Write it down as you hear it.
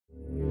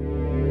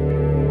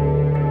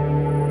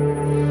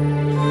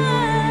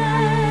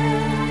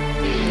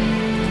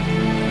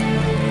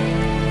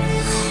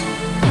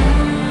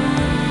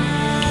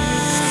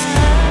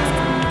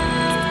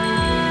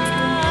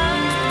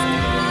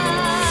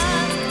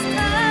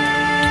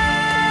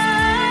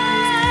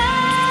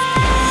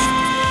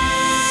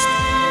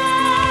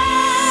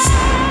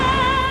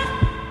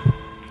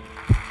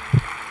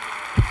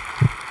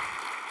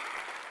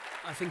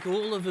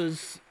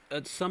us,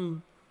 at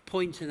some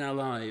point in our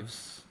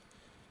lives,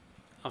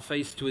 are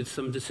faced with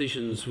some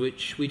decisions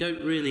which we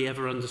don't really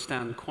ever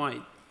understand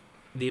quite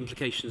the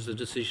implications of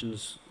the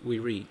decisions we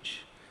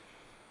reach.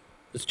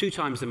 There's 2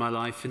 times in my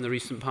life in the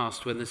recent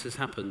past when this has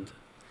happened.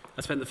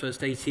 I spent the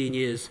first 18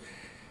 years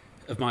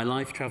of my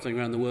life travelling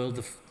around the world,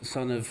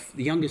 the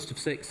youngest of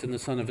 6 and the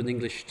son of an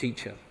English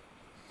teacher.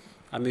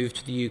 I moved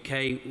to the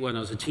UK when I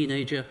was a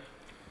teenager,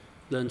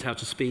 learned how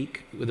to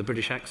speak with a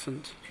British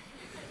accent,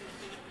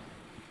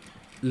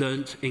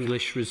 learnt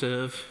English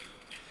reserve,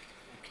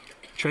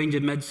 trained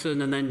in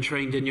medicine and then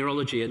trained in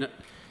neurology. And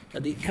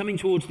coming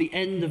towards the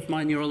end of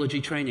my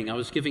neurology training, I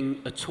was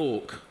giving a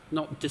talk,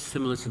 not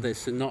dissimilar to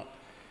this and not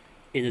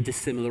in a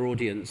dissimilar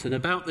audience. And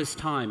about this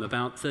time,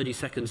 about 30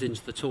 seconds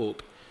into the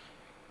talk,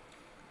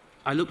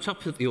 I looked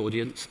up at the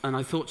audience and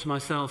I thought to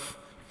myself,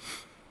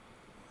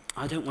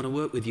 I don't want to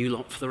work with you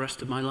lot for the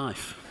rest of my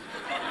life.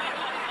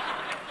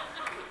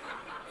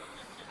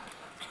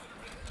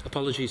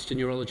 Apologies to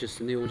neurologists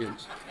in the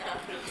audience.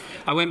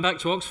 I went back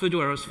to Oxford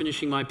where I was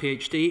finishing my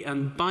PhD,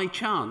 and by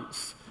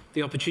chance,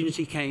 the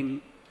opportunity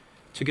came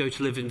to go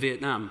to live in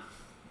Vietnam.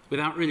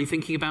 Without really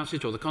thinking about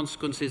it or the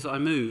consequences, I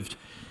moved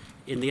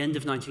in the end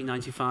of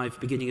 1995,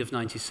 beginning of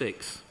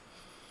 96.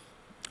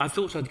 I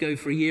thought I'd go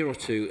for a year or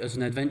 2 as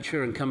an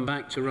adventure and come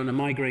back to run a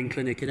migraine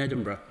clinic in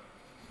Edinburgh.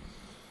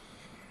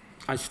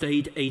 I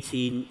stayed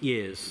 18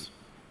 years.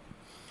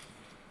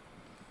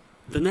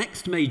 The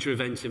next major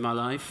event in my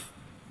life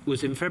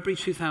was in February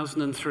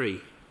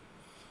 2003,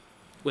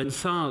 when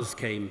SARS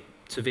came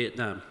to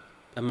Vietnam,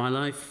 and my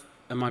life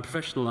and my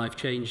professional life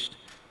changed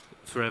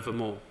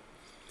forevermore.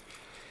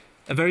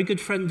 A very good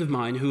friend of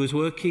mine who was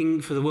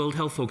working for the World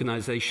Health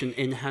Organization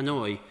in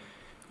Hanoi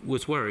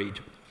was worried.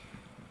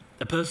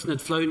 A person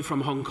had flown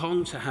from Hong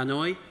Kong to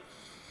Hanoi,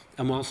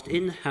 and whilst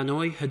in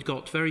Hanoi had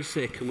got very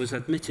sick and was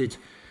admitted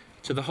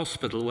to the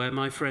hospital where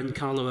my friend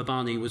Carlo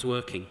Abani was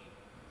working.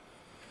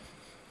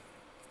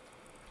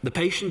 The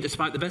patient,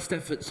 despite the best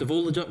efforts of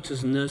all the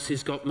doctors and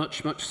nurses, got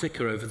much, much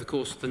sicker over the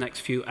course of the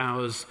next few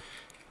hours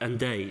and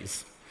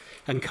days.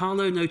 And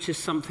Carlo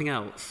noticed something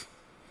else.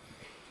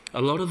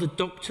 A lot of the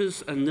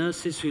doctors and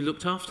nurses who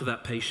looked after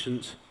that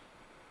patient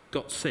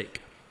got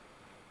sick.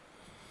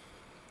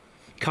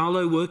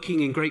 Carlo, working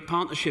in great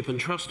partnership and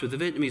trust with the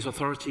Vietnamese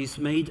authorities,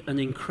 made an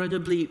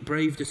incredibly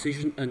brave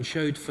decision and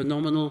showed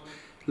phenomenal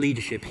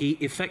leadership. He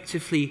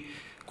effectively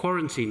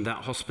quarantined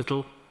that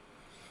hospital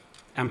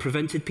and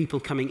prevented people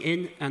coming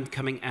in and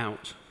coming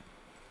out.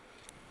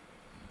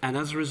 And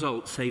as a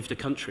result, saved a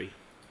country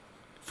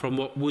from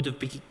what would have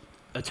been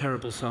a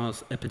terrible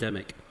SARS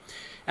epidemic.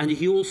 And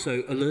he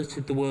also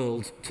alerted the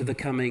world to the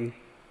coming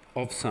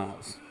of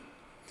SARS.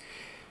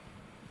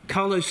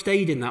 Carlo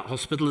stayed in that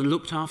hospital and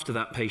looked after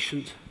that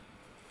patient,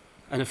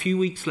 and a few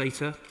weeks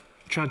later,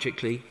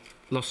 tragically,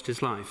 lost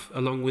his life,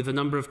 along with a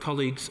number of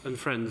colleagues and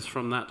friends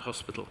from that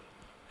hospital.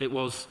 It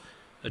was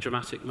a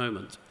dramatic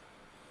moment.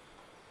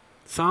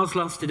 SARS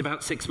lasted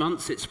about 6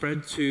 months. It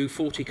spread to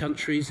 40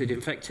 countries. It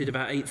infected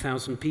about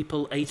 8,000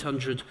 people,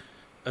 800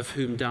 of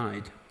whom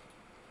died.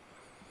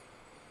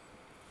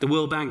 The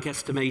World Bank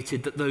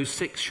estimated that those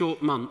 6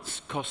 short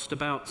months cost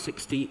about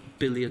 $60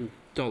 billion.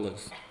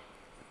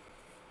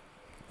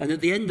 And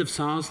at the end of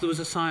SARS, there was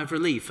a sigh of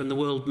relief and the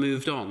world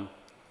moved on.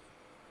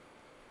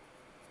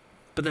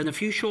 But then a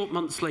few short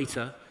months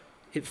later,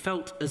 it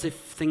felt as if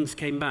things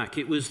came back.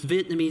 It was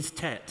Vietnamese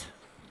Tet.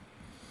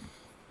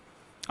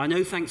 I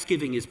know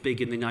Thanksgiving is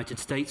big in the United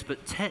States,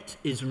 but Tet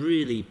is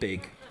really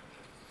big.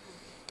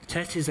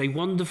 Tet is a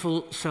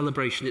wonderful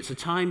celebration. It's a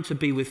time to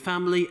be with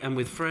family and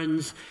with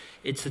friends.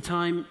 It's a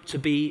time to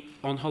be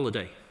on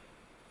holiday.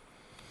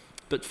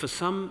 But for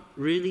some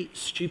really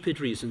stupid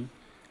reason,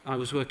 I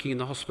was working in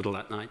the hospital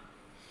that night.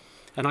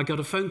 And I got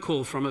a phone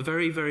call from a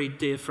very, very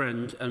dear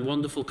friend and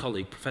wonderful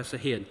colleague, Professor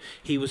Hien.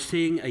 He was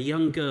seeing a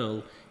young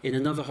girl in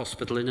another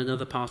hospital in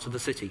another part of the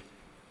city.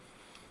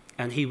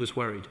 And he was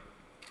worried.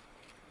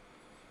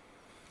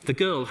 The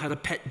girl had a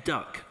pet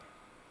duck.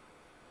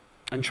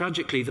 And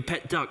tragically, the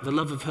pet duck, the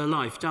love of her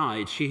life,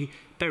 died. She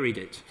buried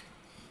it.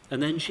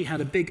 And then she had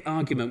a big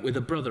argument with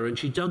her brother, and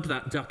she dug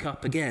that duck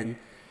up again,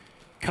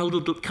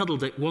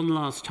 cuddled it one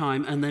last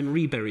time, and then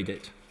reburied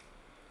it.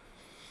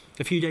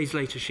 A few days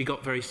later, she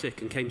got very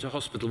sick and came to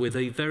hospital with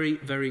a very,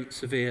 very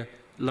severe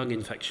lung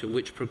infection,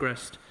 which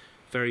progressed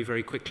very,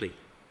 very quickly.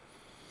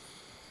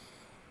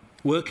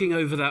 Working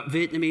over that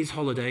Vietnamese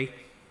holiday,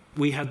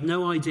 we had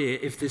no idea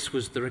if this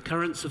was the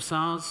recurrence of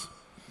SARS.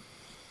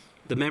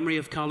 The memory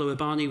of Carlo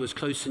Abani was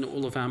close in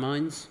all of our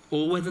minds,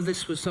 or whether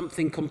this was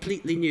something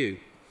completely new.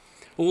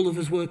 All of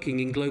us working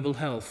in global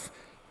health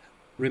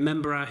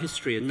remember our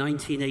history in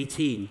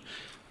 1918,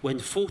 when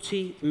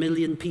 40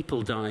 million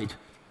people died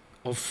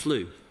of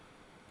flu.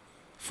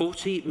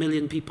 40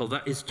 million people,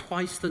 that is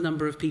twice the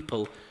number of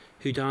people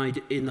who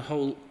died in the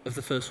whole of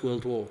the First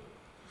World War.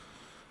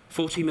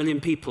 40 million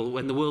people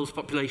when the world's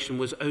population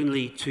was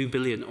only 2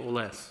 billion or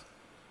less.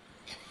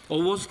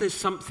 Or was this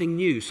something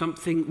new,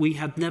 something we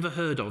had never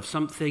heard of,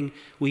 something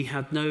we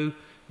had no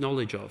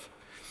knowledge of?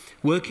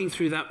 Working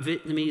through that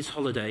Vietnamese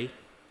holiday,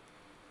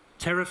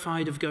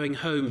 terrified of going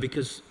home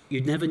because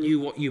you never knew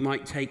what you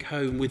might take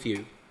home with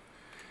you,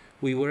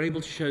 we were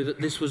able to show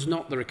that this was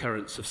not the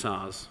recurrence of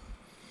SARS.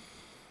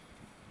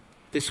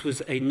 This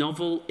was a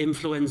novel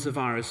influenza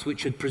virus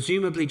which had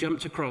presumably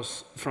jumped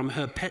across from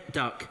her pet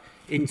duck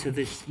into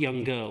this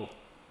young girl.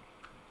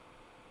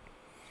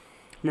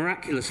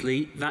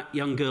 Miraculously, that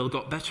young girl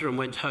got better and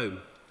went home.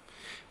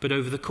 But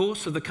over the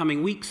course of the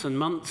coming weeks and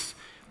months,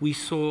 we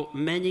saw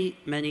many,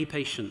 many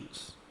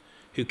patients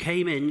who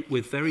came in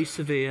with very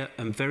severe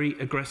and very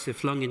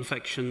aggressive lung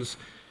infections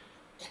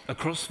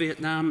across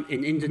Vietnam,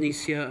 in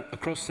Indonesia,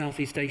 across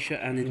Southeast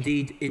Asia, and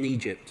indeed in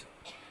Egypt.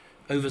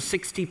 Over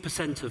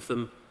 60% of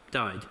them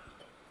died.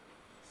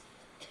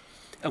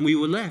 And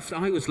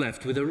I was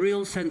left with a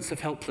real sense of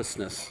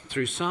helplessness.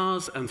 Through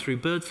SARS and through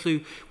bird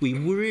flu, we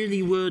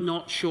really were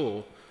not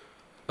sure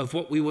of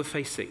what we were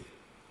facing.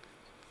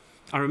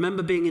 I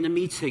remember being in a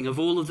meeting of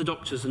all of the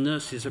doctors and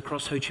nurses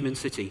across Ho Chi Minh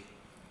City,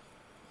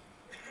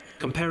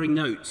 comparing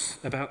notes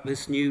about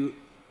this new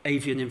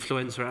avian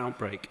influenza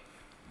outbreak.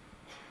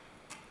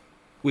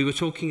 We were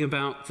talking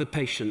about the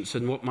patients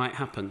and what might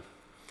happen.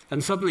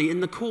 And suddenly,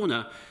 in the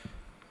corner,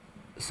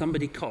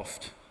 somebody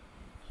coughed.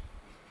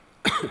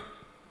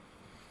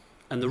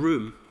 And the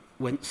room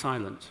went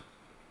silent.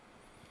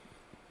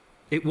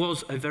 It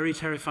was a very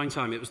terrifying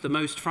time. It was the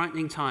most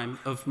frightening time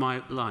of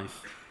my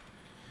life.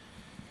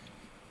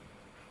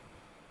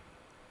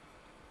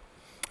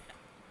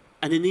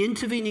 And in the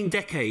intervening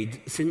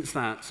decade since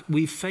that,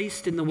 we've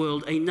faced in the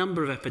world a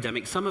number of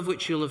epidemics, some of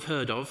which you'll have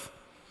heard of,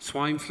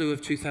 swine flu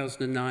of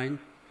 2009,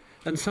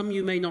 and some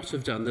you may not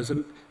have done. There's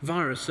a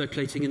virus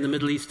circulating in the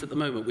Middle East at the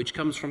moment, which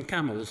comes from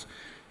camels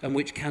and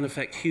which can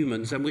affect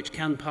humans and which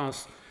can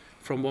pass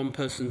from one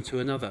person to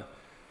another.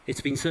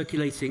 It's been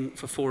circulating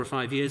for 4 or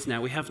 5 years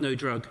now. We have no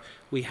drug.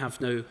 We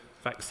have no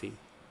vaccine.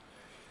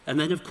 And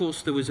then, of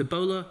course, there was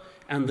Ebola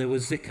and there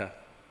was Zika.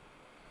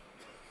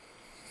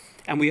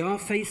 And we are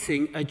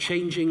facing a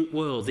changing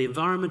world. The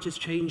environment is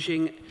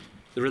changing.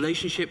 The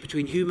relationship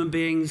between human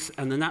beings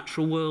and the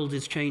natural world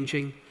is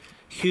changing.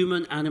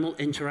 Human-animal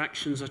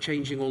interactions are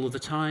changing all of the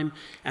time.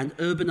 And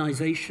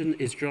urbanization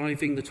is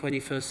driving the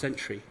 21st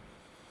century.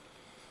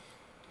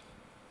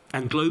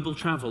 And global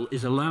travel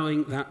is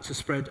allowing that to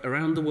spread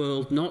around the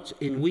world, not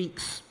in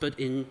weeks, but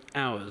in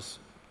hours.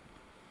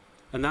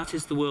 And that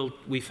is the world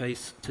we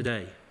face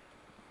today.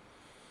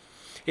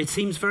 It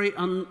seems very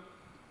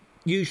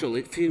unusual,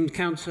 it seems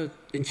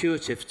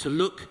counterintuitive to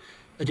look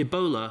at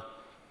Ebola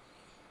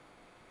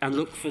and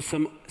look for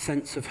some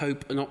sense of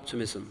hope and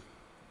optimism.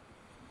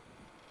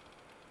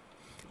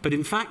 But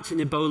in fact, in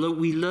Ebola,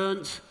 we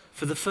learnt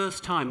for the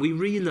first time, we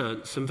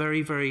relearnt some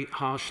very, very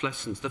harsh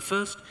lessons. The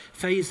first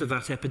phase of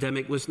that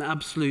epidemic was an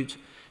absolute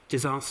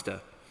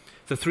disaster.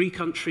 The 3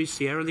 countries,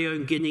 Sierra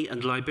Leone, Guinea,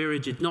 and Liberia,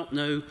 did not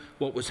know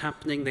what was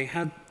happening. They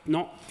had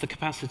not the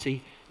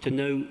capacity to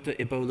know that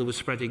Ebola was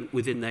spreading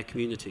within their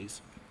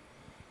communities.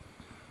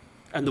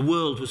 And the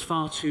world was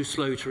far too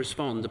slow to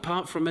respond.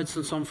 Apart from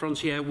Médecins Sans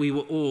Frontières, we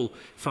were all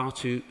far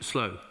too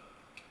slow.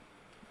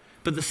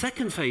 But the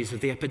second phase of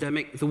the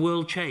epidemic, the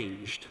world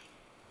changed.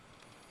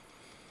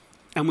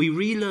 And we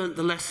relearned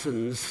the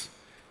lessons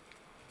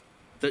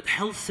that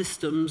health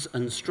systems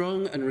and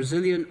strong and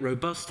resilient,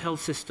 robust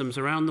health systems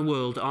around the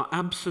world are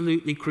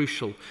absolutely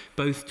crucial,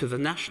 both to the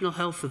national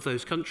health of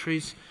those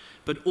countries,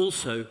 but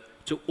also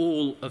to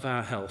all of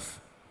our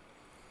health.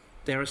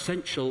 They're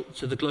essential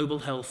to the global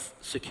health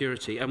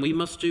security, and we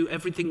must do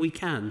everything we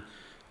can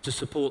to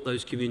support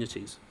those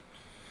communities.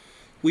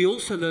 We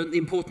also learned the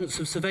importance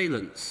of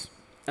surveillance,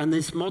 and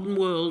this modern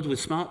world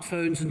with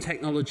smartphones and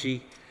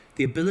technology,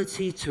 the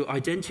ability to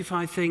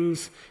identify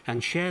things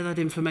and share that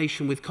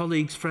information with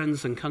colleagues,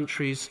 friends, and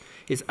countries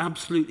is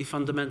absolutely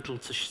fundamental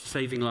to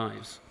saving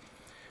lives.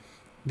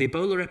 The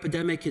Ebola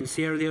epidemic in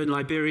Sierra Leone,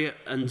 Liberia,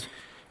 and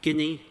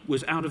Guinea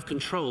was out of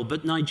control,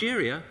 but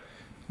Nigeria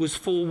was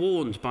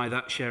forewarned by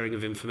that sharing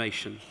of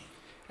information.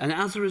 And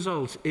as a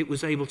result, it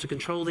was able to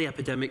control the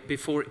epidemic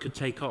before it could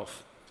take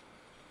off.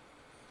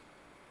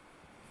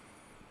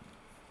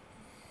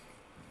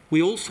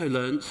 We also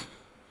learnt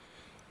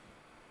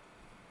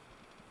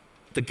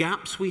the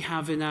gaps we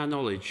have in our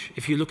knowledge.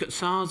 If you look at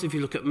SARS, if you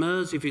look at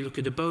MERS, if you look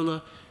at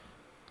Ebola,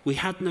 we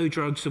had no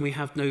drugs and we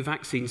have no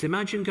vaccines.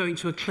 Imagine going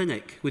to a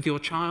clinic with your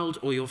child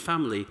or your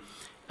family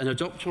and a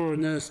doctor or a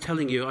nurse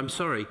telling you, I'm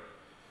sorry,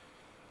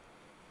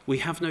 we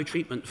have no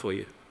treatment for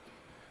you.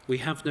 We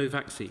have no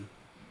vaccine.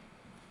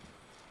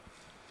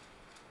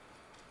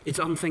 It's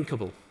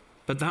unthinkable,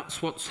 but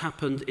that's what's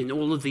happened in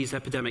all of these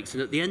epidemics.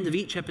 And at the end of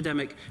each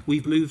epidemic,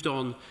 we've moved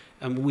on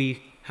and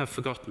we have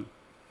forgotten.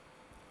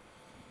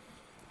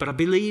 But I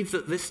believe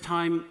that this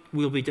time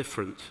will be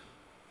different.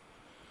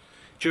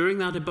 During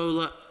that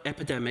Ebola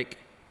epidemic,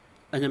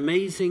 an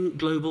amazing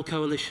global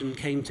coalition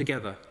came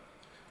together,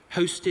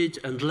 hosted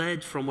and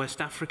led from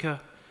West Africa,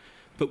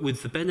 but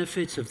with the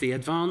benefit of the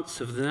advance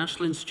of the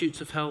National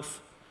Institutes of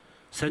Health,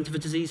 Centre for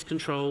Disease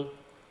Control,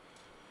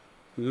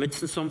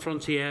 Médecins Sans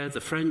Frontières, the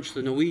French,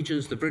 the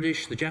Norwegians, the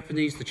British, the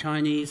Japanese, the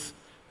Chinese,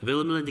 the Bill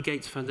and Melinda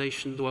Gates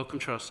Foundation, the Wellcome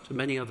Trust, and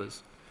many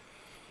others.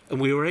 And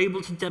we were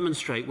able to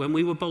demonstrate, when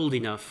we were bold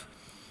enough,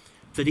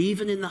 that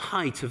even in the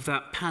height of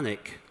that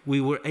panic,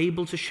 we were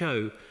able to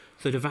show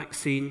that a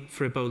vaccine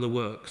for Ebola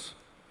works.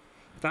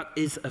 That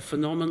is a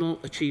phenomenal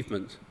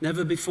achievement.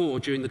 Never before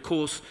during the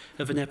course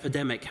of an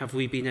epidemic have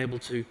we been able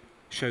to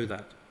show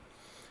that.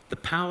 The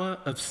power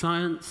of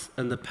science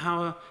and the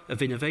power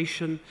of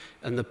innovation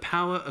and the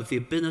power of the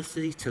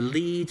ability to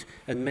lead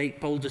and make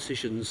bold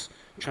decisions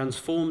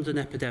transformed an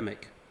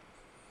epidemic.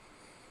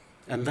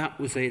 And that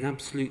was an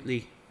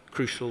absolutely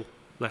crucial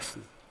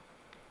lesson.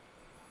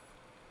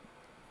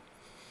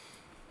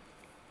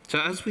 So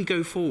as we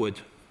go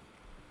forward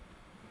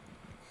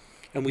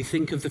and we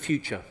think of the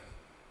future,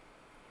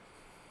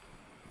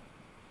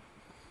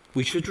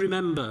 we should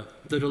remember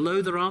that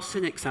although there are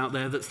cynics out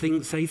there that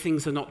say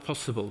things are not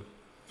possible,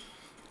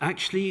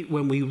 actually,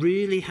 when we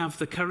really have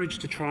the courage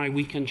to try,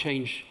 we can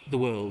change the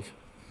world.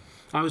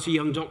 I was a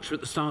young doctor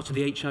at the start of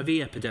the HIV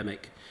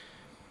epidemic.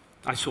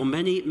 I saw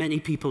many, many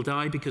people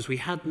die because we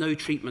had no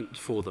treatment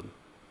for them.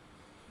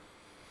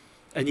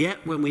 And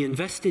yet, when we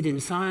invested in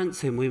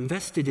science and we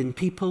invested in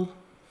people,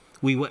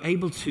 we were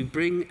able to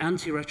bring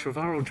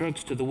antiretroviral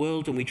drugs to the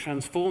world, and we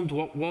transformed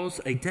what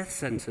was a death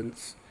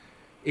sentence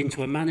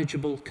into a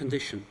manageable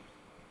condition.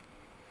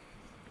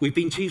 We've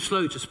been too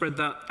slow to spread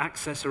that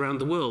access around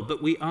the world,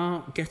 but we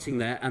are getting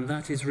there, and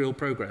that is real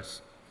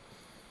progress.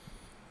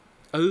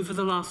 Over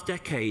the last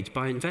decade,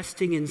 by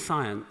investing in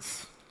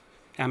science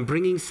and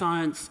bringing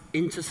science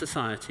into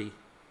society,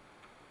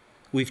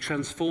 we've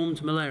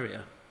transformed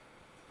malaria.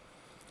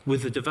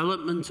 With the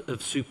development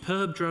of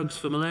superb drugs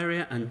for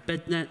malaria and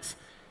bed nets,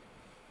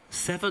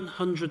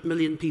 700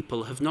 million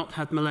people have not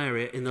had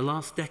malaria in the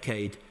last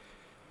decade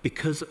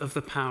because of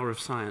the power of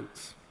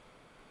science.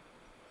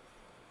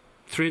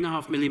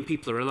 3.5 million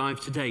people are alive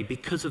today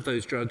because of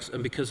those drugs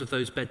and because of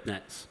those bed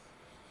nets.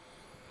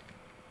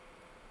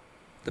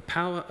 The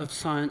power of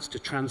science to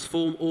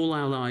transform all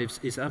our lives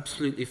is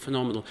absolutely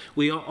phenomenal.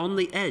 We are on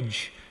the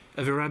edge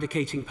of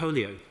eradicating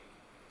polio.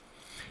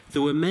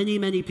 There were many,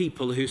 many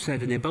people who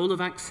said an Ebola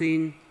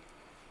vaccine,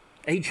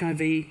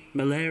 HIV,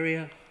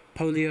 malaria,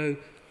 polio,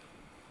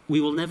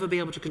 we will never be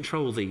able to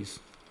control these.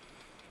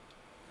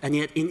 And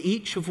yet in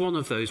each of one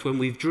of those, when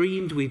we've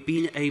dreamed, we've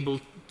been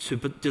able to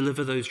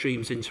deliver those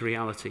dreams into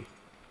reality.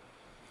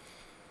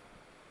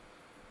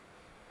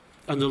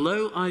 And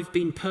although I've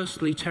been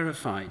personally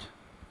terrified,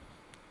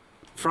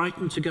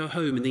 frightened to go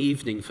home in the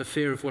evening for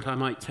fear of what I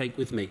might take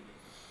with me,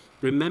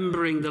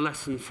 remembering the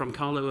lesson from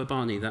Carlo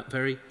Urbani, that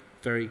very,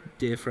 very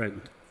dear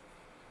friend,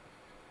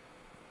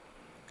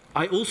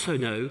 I also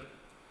know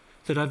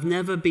that I've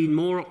never been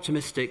more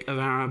optimistic of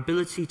our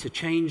ability to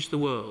change the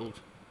world.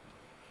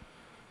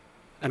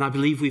 And I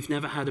believe we've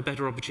never had a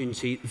better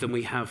opportunity than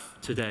we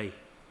have today.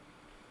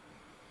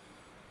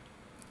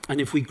 And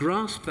if we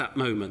grasp that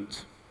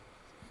moment,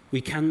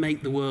 we can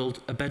make the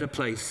world a better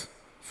place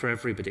for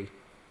everybody.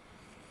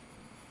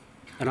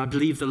 And I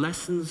believe the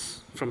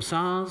lessons from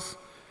SARS,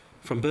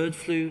 from bird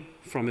flu,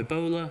 from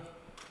Ebola,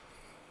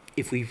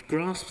 if we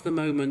grasp the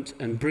moment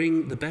and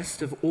bring the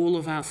best of all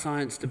of our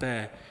science to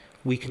bear,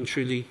 we can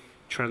truly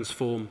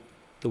transform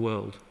the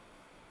world.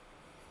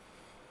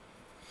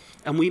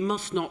 And we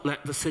must not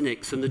let the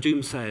cynics and the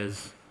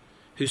doomsayers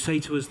who say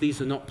to us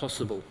these are not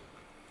possible,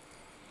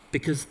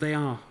 because they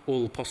are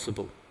all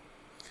possible.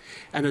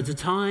 And at a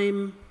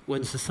time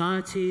when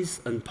societies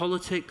and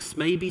politics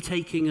may be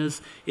taking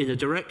us in a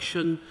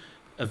direction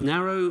of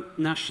narrow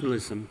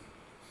nationalism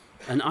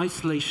and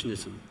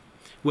isolationism,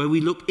 where we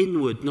look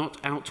inward, not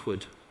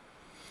outward,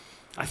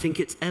 I think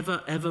it's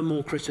ever, ever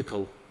more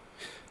critical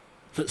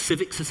that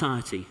civic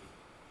society,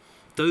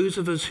 those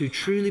of us who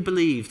truly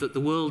believe that the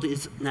world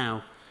is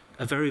now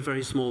a very,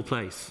 very small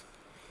place,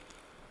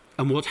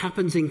 and what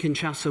happens in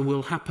Kinshasa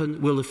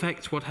will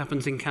affect what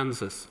happens in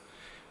Kansas.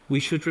 We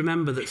should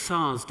remember that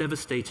SARS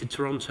devastated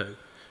Toronto,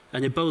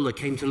 and Ebola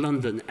came to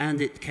London,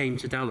 and it came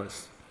to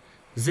Dallas.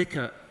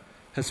 Zika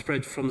has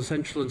spread from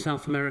Central and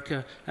South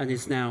America and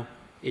is now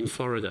in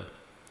Florida.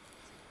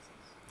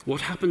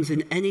 What happens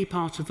in any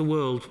part of the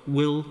world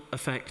will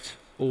affect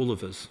all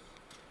of us.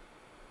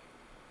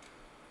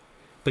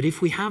 But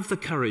if we have the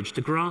courage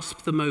to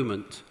grasp the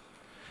moment,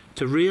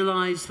 to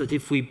realize that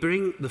if we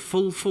bring the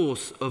full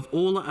force of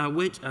all our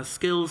wit, our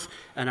skills,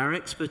 and our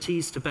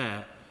expertise to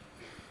bear,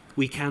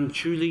 we can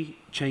truly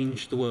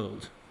change the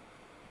world.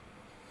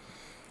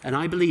 And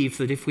I believe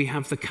that if we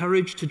have the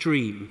courage to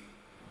dream,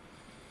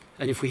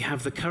 and if we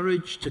have the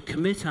courage to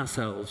commit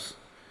ourselves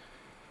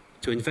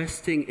to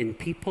investing in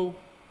people,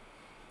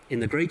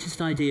 in the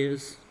greatest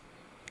ideas,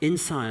 in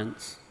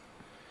science,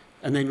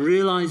 and then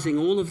realizing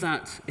all of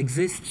that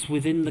exists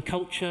within the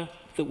culture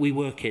that we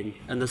work in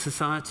and the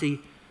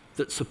society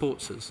that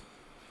supports us,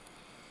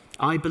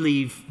 I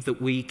believe that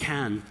we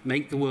can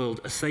make the world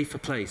a safer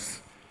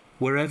place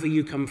wherever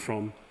you come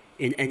from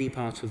in any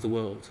part of the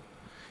world.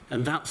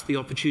 And that's the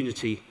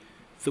opportunity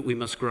that we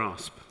must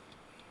grasp.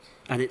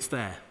 And it's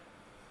there.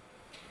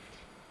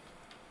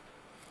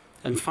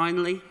 And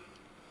finally,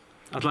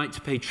 I'd like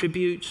to pay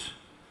tribute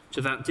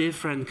to that dear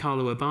friend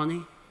Carlo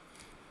Urbani.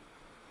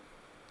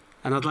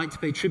 And I'd like to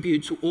pay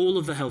tribute to all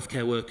of the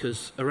healthcare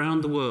workers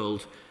around the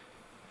world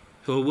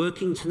who are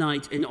working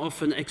tonight in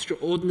often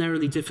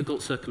extraordinarily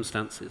difficult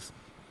circumstances,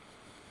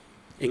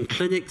 in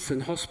clinics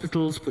and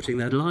hospitals, putting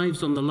their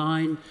lives on the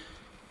line,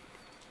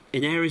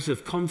 in areas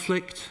of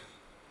conflict,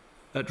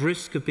 at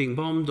risk of being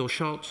bombed or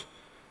shot,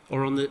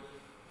 or on the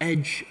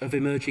edge of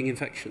emerging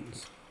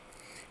infections.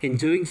 In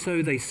doing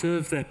so, they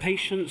serve their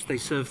patients, they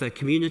serve their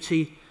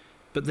community,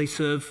 but they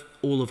serve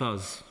all of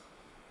us.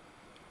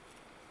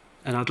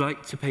 And I'd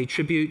like to pay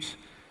tribute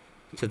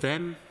to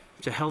them,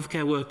 to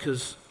healthcare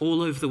workers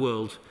all over the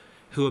world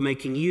who are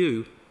making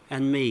you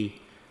and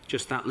me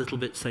just that little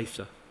bit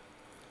safer.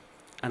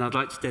 And I'd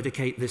like to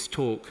dedicate this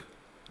talk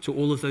to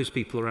all of those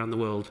people around the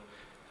world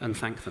and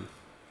thank them.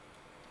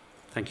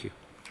 Thank you.